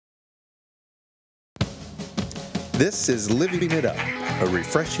This is Living It Up, a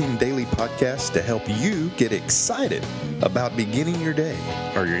refreshing daily podcast to help you get excited about beginning your day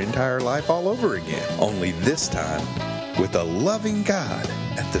or your entire life all over again, only this time with a loving God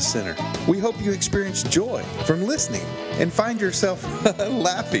at the center. We hope you experience joy from listening and find yourself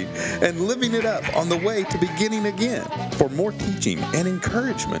laughing and living it up on the way to beginning again. For more teaching and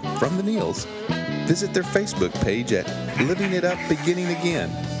encouragement from the Neils, visit their Facebook page at Living It Up Beginning Again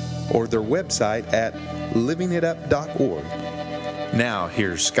or their website at livingitup.org. Now,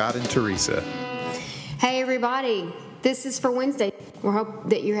 here's Scott and Teresa. Hey, everybody. This is for Wednesday. We hope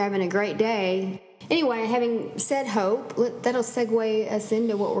that you're having a great day. Anyway, having said hope, that'll segue us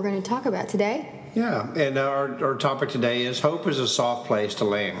into what we're going to talk about today. Yeah, and our topic today is hope is a soft place to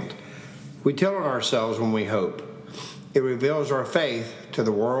land. We tell on ourselves when we hope. It reveals our faith to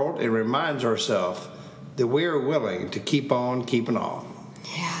the world. It reminds ourselves that we are willing to keep on keeping on.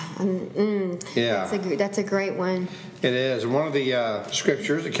 Yeah, that's a great one. It is. And one of the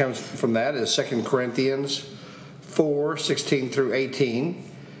scriptures that comes from that is 2 Corinthians 4:16 through 18.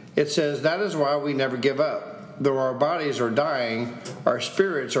 It says, "That is why we never give up. Though our bodies are dying, our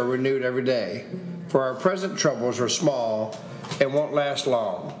spirits are renewed every day. For our present troubles are small and won't last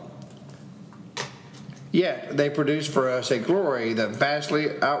long. Yet they produce for us a glory that vastly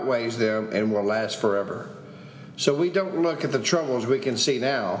outweighs them and will last forever. So we don't look at the troubles we can see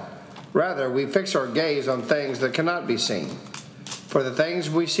now. Rather, we fix our gaze on things that cannot be seen. For the things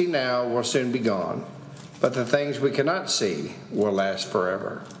we see now will soon be gone, but the things we cannot see will last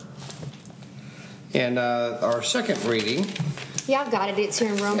forever." And our second reading. Yeah, I've got it. It's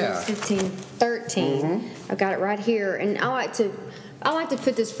here in Romans 15:13. Mm-hmm. I've got it right here. And I like to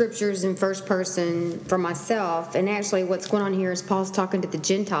put the scriptures in first person for myself. And actually what's going on here is Paul's talking to the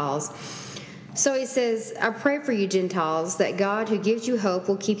Gentiles. So he says, "I pray for you, Gentiles, that God who gives you hope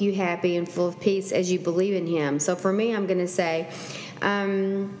will keep you happy and full of peace as you believe in him." So for me, I'm going to say,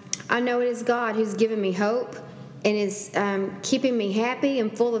 I know it is God who's given me hope and is keeping me happy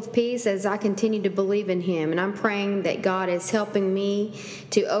and full of peace as I continue to believe in him. And I'm praying that God is helping me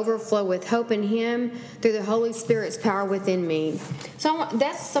to overflow with hope in him through the Holy Spirit's power within me. So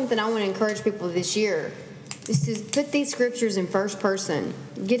that's something I want to encourage people this year, is to put these scriptures in first person.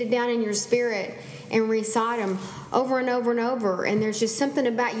 Get it down in your spirit and recite them over and over and over. And there's just something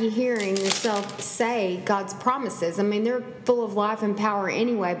about you hearing yourself say God's promises. I mean, they're full of life and power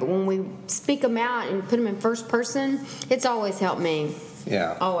anyway, but when we speak them out and put them in first person, it's always helped me.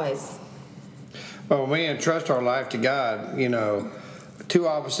 Yeah. Always. Well, when we entrust our life to God, two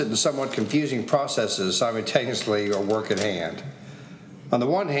opposite and somewhat confusing processes simultaneously are work at hand. On the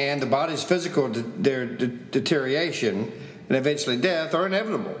one hand, the body's physical deterioration and eventually death are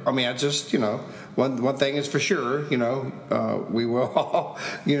inevitable. I mean, one thing is for sure, we will all,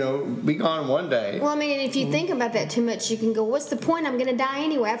 be gone one day. Well, I mean, if you think about that too much, you can go, what's the point? I'm going to die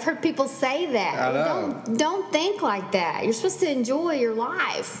anyway. I've heard people say that. I know. Don't think like that. You're supposed to enjoy your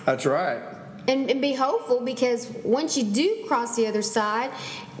life. That's right. And be hopeful, because once you do cross the other side,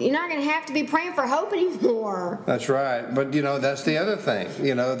 you're not going to have to be praying for hope anymore. That's right. But, that's the other thing.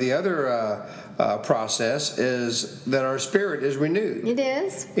 The other process is that our spirit is renewed. It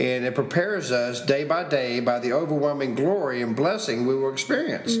is. And it prepares us day by day by the overwhelming glory and blessing we will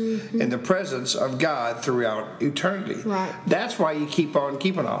experience in the presence of God throughout eternity. Right. That's why you keep on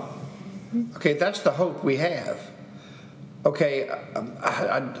keeping on. Okay, that's the hope we have. Okay,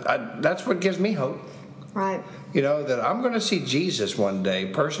 that's what gives me hope. Right. That I'm going to see Jesus one day,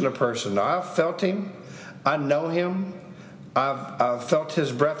 person to person. Now, I've felt him. I know him. I've felt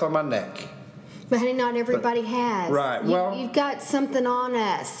his breath on my neck. But honey, not everybody has. Right. You've got something on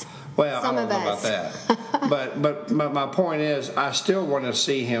us. Well, Some I don't know about that. but my point is, I still want to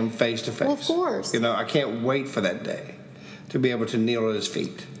see him face to face. Well, of course. I can't wait for that day to be able to kneel at his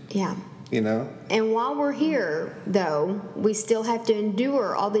feet. Yeah. And while we're here, though, we still have to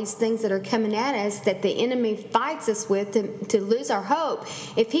endure all these things that are coming at us that the enemy fights us with to lose our hope.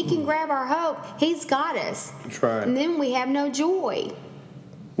 If he can grab our hope, he's got us. That's right. And then we have no joy.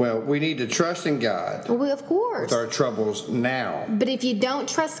 Well, we need to trust in God. Well, of course. With our troubles now. But if you don't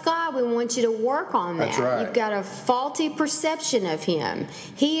trust God, we want you to work on that. That's right. You've got a faulty perception of him.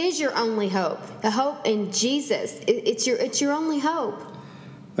 He is your only hope. The hope in Jesus. It's your only hope.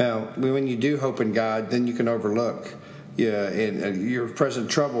 Well, when you do hope in God, then you can overlook your present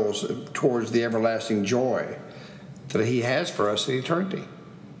troubles towards the everlasting joy that he has for us in eternity.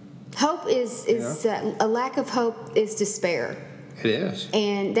 Hope is a lack of hope is despair. It is.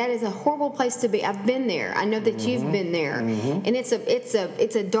 And that is a horrible place to be. I've been there. I know that you've been there. And it's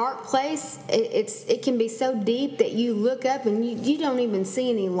a dark place. It can be so deep that you look up and you don't even see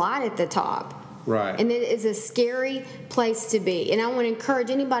any light at the top. Right. And it is a scary place to be. And I want to encourage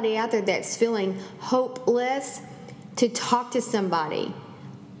anybody out there that's feeling hopeless to talk to somebody.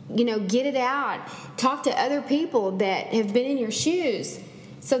 Get it out. Talk to other people that have been in your shoes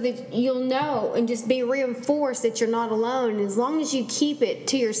so that you'll know and just be reinforced that you're not alone. And as long as you keep it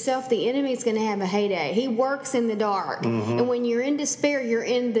to yourself, the enemy's going to have a heyday. He works in the dark. And when you're in despair, you're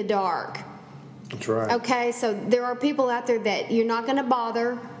in the dark. That's right. Okay, so there are people out there that you're not going to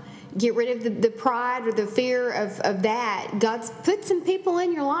bother. Get rid of the pride or the fear of that. God's put some people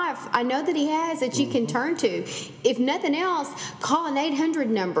in your life. I know that He has that you can turn to. If nothing else, call an 800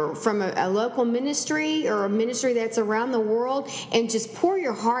 number from a local ministry or a ministry that's around the world and just pour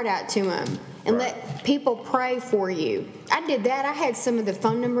your heart out to them and let people pray for you. I did that. I had some of the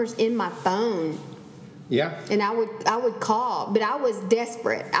phone numbers in my phone. Yeah. And I would call, but I was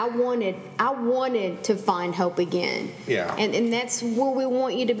desperate. I wanted to find hope again. Yeah. And that's where we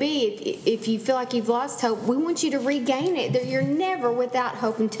want you to be. If you feel like you've lost hope, we want you to regain it. You're never without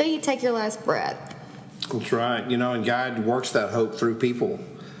hope until you take your last breath. That's right. And God works that hope through people.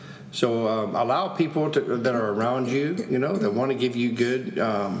 So allow people that are around you, that want to give you good,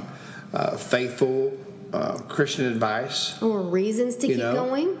 faithful Christian advice or reasons to keep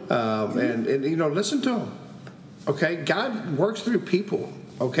going, and listen to them. Okay, God works through people.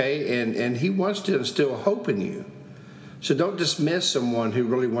 Okay, and He wants to instill hope in you. So don't dismiss someone who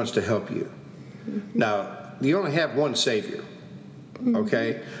really wants to help you. Now, you only have one Savior.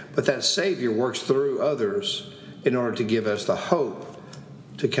 Okay, but that Savior works through others in order to give us the hope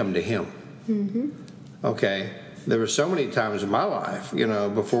to come to Him. Okay, there were so many times in my life,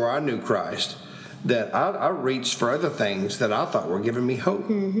 before I knew Christ, that I reached for other things that I thought were giving me hope.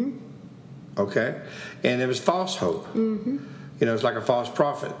 Okay? And it was false hope. It's like a false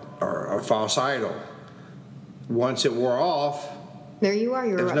prophet or a false idol. Once it wore off, there you are.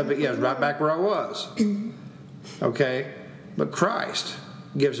 You're right. It was right back where I was. Okay? But Christ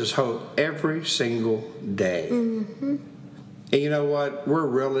gives us hope every single day. And you know what? We're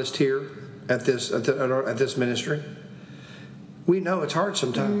realists here at this ministry. We know it's hard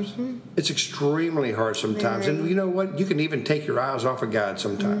sometimes. It's extremely hard sometimes. And you know what? You can even take your eyes off of God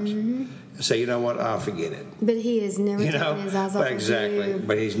sometimes and say, you know what? I'll forget it. But He is never taking His eyes off exactly. of you.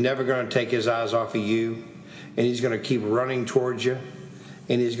 But He's never going to take His eyes off of you. And He's going to keep running towards you.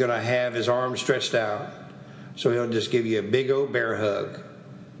 And He's going to have His arms stretched out. So He'll just give you a big old bear hug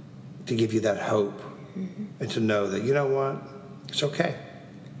to give you that hope. And to know that, you know what? It's okay.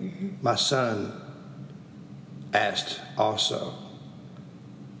 My son asked also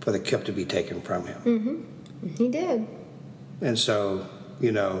for the cup to be taken from him. He did. And so,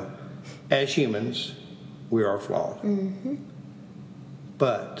 as humans, we are flawed.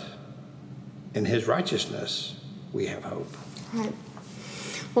 But in His righteousness, we have hope. Right.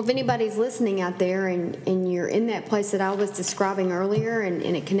 Well, if anybody's listening out there and you're in that place that I was describing earlier and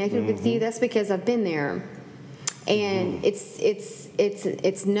it connected with you, that's because I've been there. And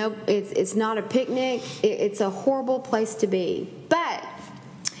it's not a picnic. It's a horrible place to be. But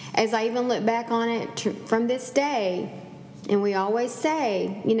as I even look back on it from this day, and we always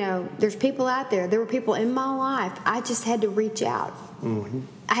say, there's people out there. There were people in my life. I just had to reach out.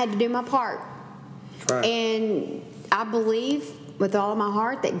 I had to do my part. Right. And I believe with all of my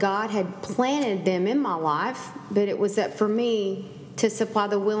heart that God had planted them in my life, but it was up for me to supply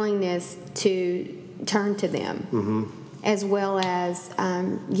the willingness to turn to them, as well as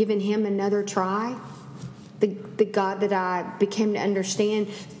giving Him another try. The God that I became to understand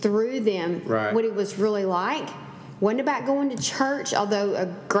through them, what it was really like. Wasn't about going to church, although a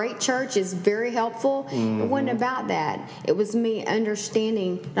great church is very helpful. It wasn't about that. It was me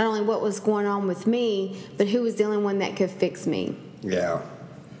understanding not only what was going on with me, but who was the only one that could fix me. Yeah.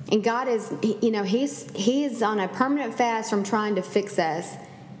 And God is, He is on a permanent fast from trying to fix us.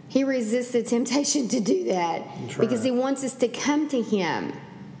 He resists the temptation to do that because He wants us to come to Him.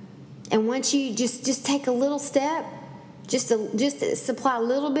 And once you just take a little step, just to supply a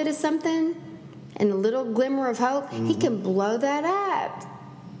little bit of something and a little glimmer of hope, He can blow that up.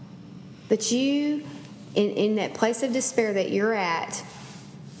 But you, in that place of despair that you're at,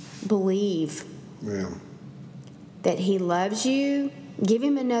 believe that He loves you. Give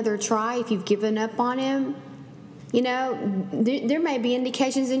Him another try if you've given up on Him. There may be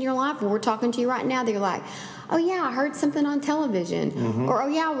indications in your life where we're talking to you right now that you're like, oh yeah, I heard something on television. Or, oh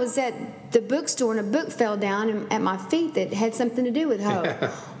yeah, I was at the bookstore and a book fell down at my feet that had something to do with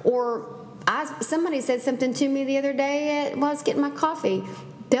hope. Or somebody said something to me the other day while I was getting my coffee.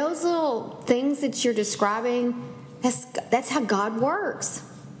 Those little things that you're describing, that's how God works.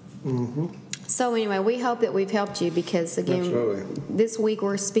 So anyway, we hope that we've helped you because, again, this week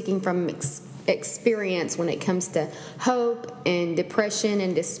we're speaking from experience when it comes to hope and depression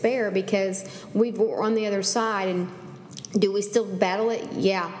and despair, because we're on the other side. And do we still battle it?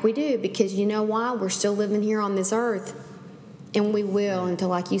 Yeah, we do, because you know why? We're still living here on this earth. And we will until,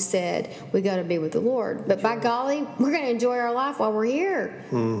 like you said, we got to be with the Lord. But by golly, we're going to enjoy our life while we're here.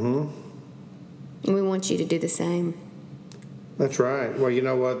 Mm-hmm. And we want you to do the same. That's right. Well, you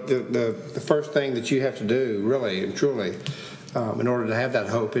know what? The first thing that you have to do, really and truly, in order to have that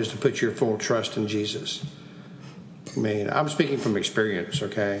hope, is to put your full trust in Jesus. I mean, I'm speaking from experience,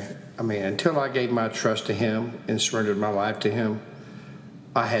 okay? I mean, until I gave my trust to Him and surrendered my life to Him,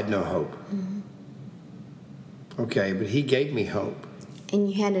 I had no hope. Mm-hmm. Okay, but He gave me hope. And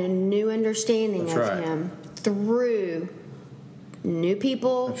you had a new understanding That's of right. Him through new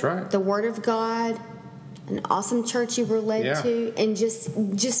people, That's right. the Word of God, an awesome church you were led to, and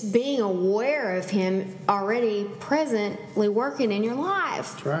just being aware of Him already presently working in your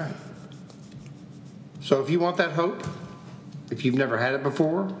life. That's right. So if you want that hope, if you've never had it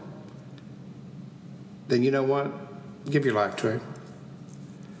before, then you know what? Give your life to Him.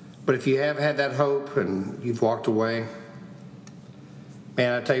 But if you have had that hope and you've walked away,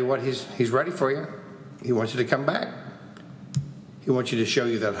 man, I tell you what, He's ready for you. He wants you to come back. He wants you to show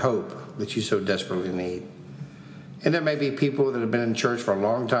you that hope that you so desperately need. And there may be people that have been in church for a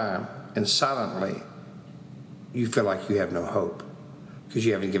long time, and silently you feel like you have no hope because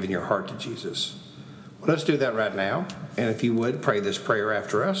you haven't given your heart to Jesus. Well, let's do that right now. And if you would, pray this prayer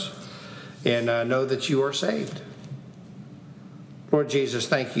after us and know that you are saved. Lord Jesus,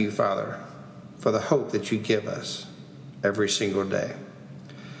 thank you, Father, for the hope that you give us every single day.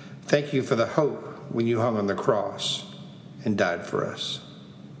 Thank you for the hope when you hung on the cross and died for us.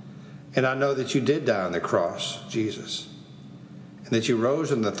 And I know that you did die on the cross, Jesus, and that you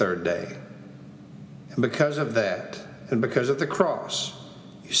rose on the third day. And because of that, and because of the cross,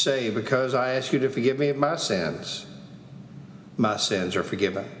 you say, because I ask you to forgive me of my sins are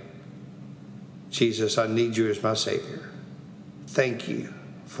forgiven. Jesus, I need you as my Savior. Thank you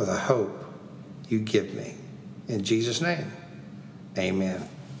for the hope you give me. In Jesus' name, amen.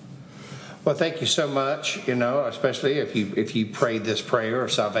 Well, thank you so much, especially if you prayed this prayer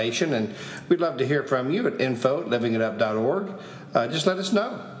of salvation. And we'd love to hear from you at info@livingitup.org. Just let us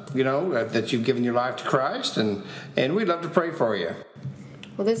know, that you've given your life to Christ, and we'd love to pray for you.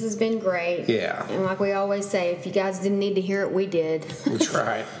 Well, this has been great. Yeah. And like we always say, if you guys didn't need to hear it, we did. That's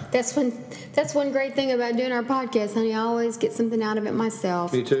right. That's one great thing about doing our podcast, honey. I always get something out of it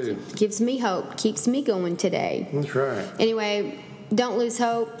myself. Me too. It gives me hope, keeps me going today. That's right. Anyway, don't lose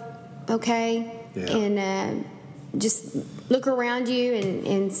hope, okay? Yeah. And just look around you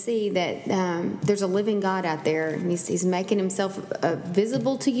and see that there's a living God out there. And he's making Himself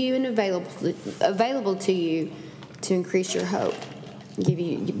visible to you and available to you to increase your hope. Give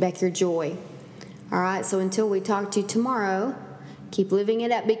you back your joy. All right, so until we talk to you tomorrow, keep living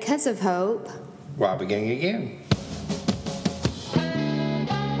it up because of hope While beginning again.